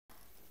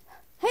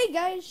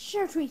Hey guys,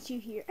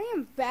 Share22 here. I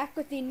am back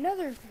with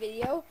another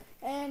video,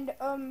 and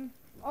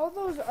all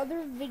those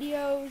other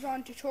videos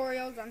on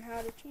tutorials on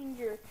how to change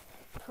your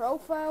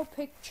profile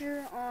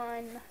picture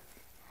on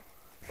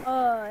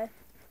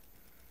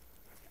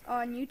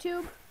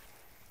YouTube.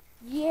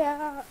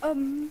 Yeah,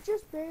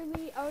 just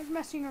barely. I was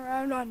messing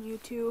around on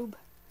YouTube,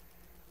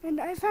 and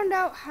I found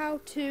out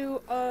how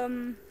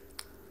to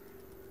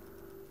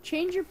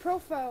change your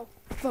profile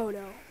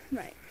photo.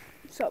 Right.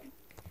 So,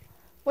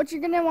 what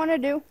you're gonna want to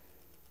do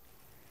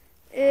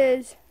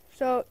is,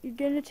 so you're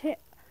gonna take,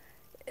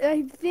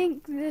 I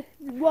think this,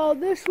 well,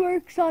 this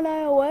works on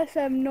iOS.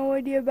 I have no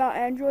idea about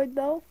Android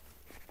though.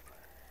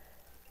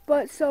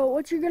 But so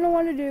what you're gonna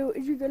want to do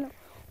is you're gonna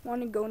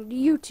want to go into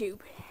YouTube.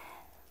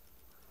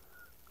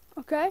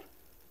 Okay?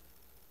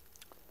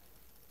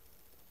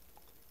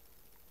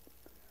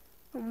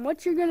 And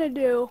what you're gonna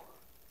do,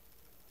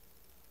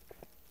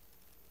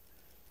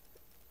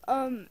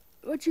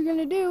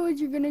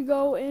 is you're gonna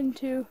go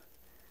into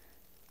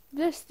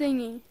this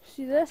thingy.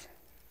 See this?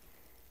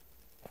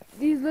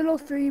 These little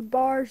 3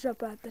 bars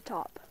up at the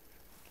top.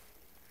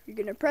 You're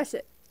gonna press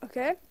it,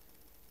 okay?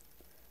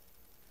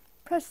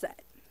 Press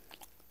that.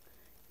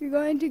 You're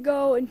going to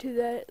go into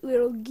the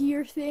little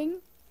gear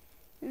thing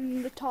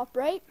in the top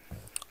right.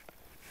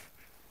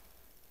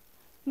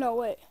 No,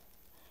 wait.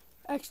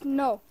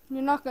 No,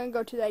 you're not going to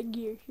go to that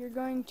gear. You're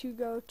going to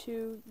go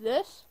to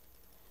this.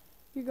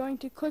 You're going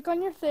to click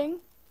on your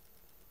thing.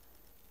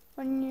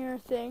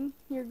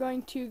 You're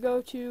going to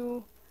go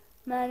to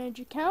Manage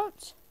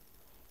Accounts.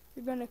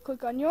 You're going to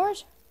click on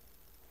yours.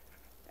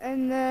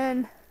 And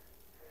then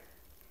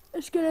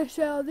it's going to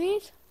say all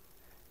these.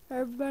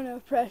 I'm going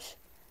to press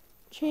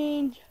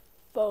Change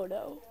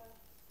Photo.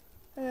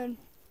 And then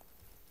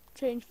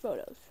Change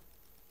Photos.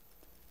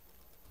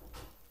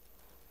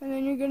 And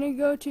then you're going to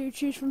go to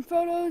Choose from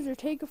Photos or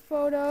Take a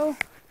Photo.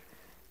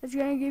 It's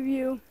going to give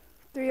you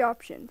 3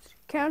 options.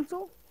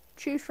 Cancel,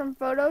 Choose from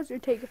Photos, or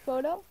Take a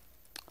Photo.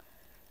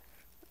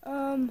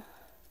 I'm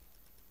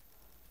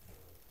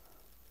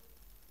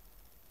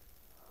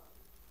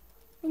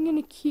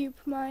going to keep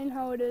mine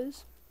how it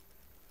is.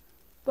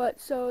 But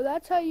so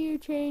that's how you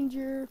change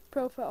your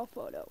profile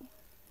photo.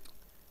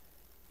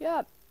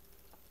 Yeah.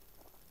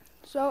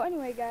 So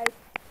anyway guys,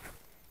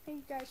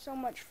 thank you guys so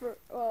much for,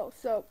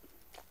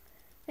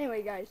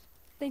 anyway guys,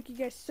 thank you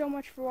guys so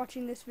much for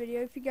watching this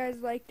video. If you guys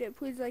liked it,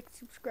 please like,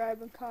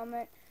 subscribe, and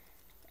comment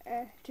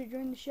to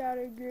join the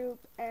Shadow group.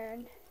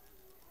 And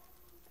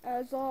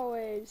as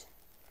always,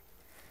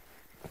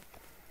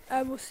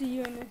 I will see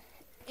you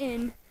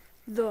in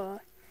the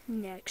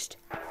next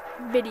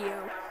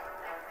video.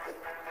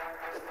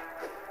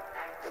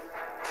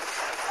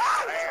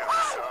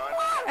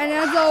 And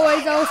as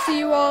always, I will see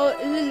you all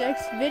in the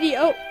next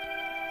video.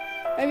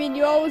 I mean,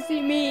 you all will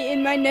see me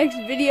in my next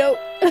video.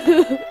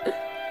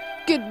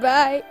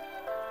 Goodbye.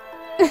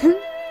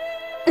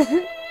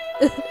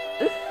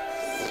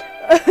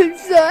 I'm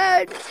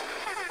sad.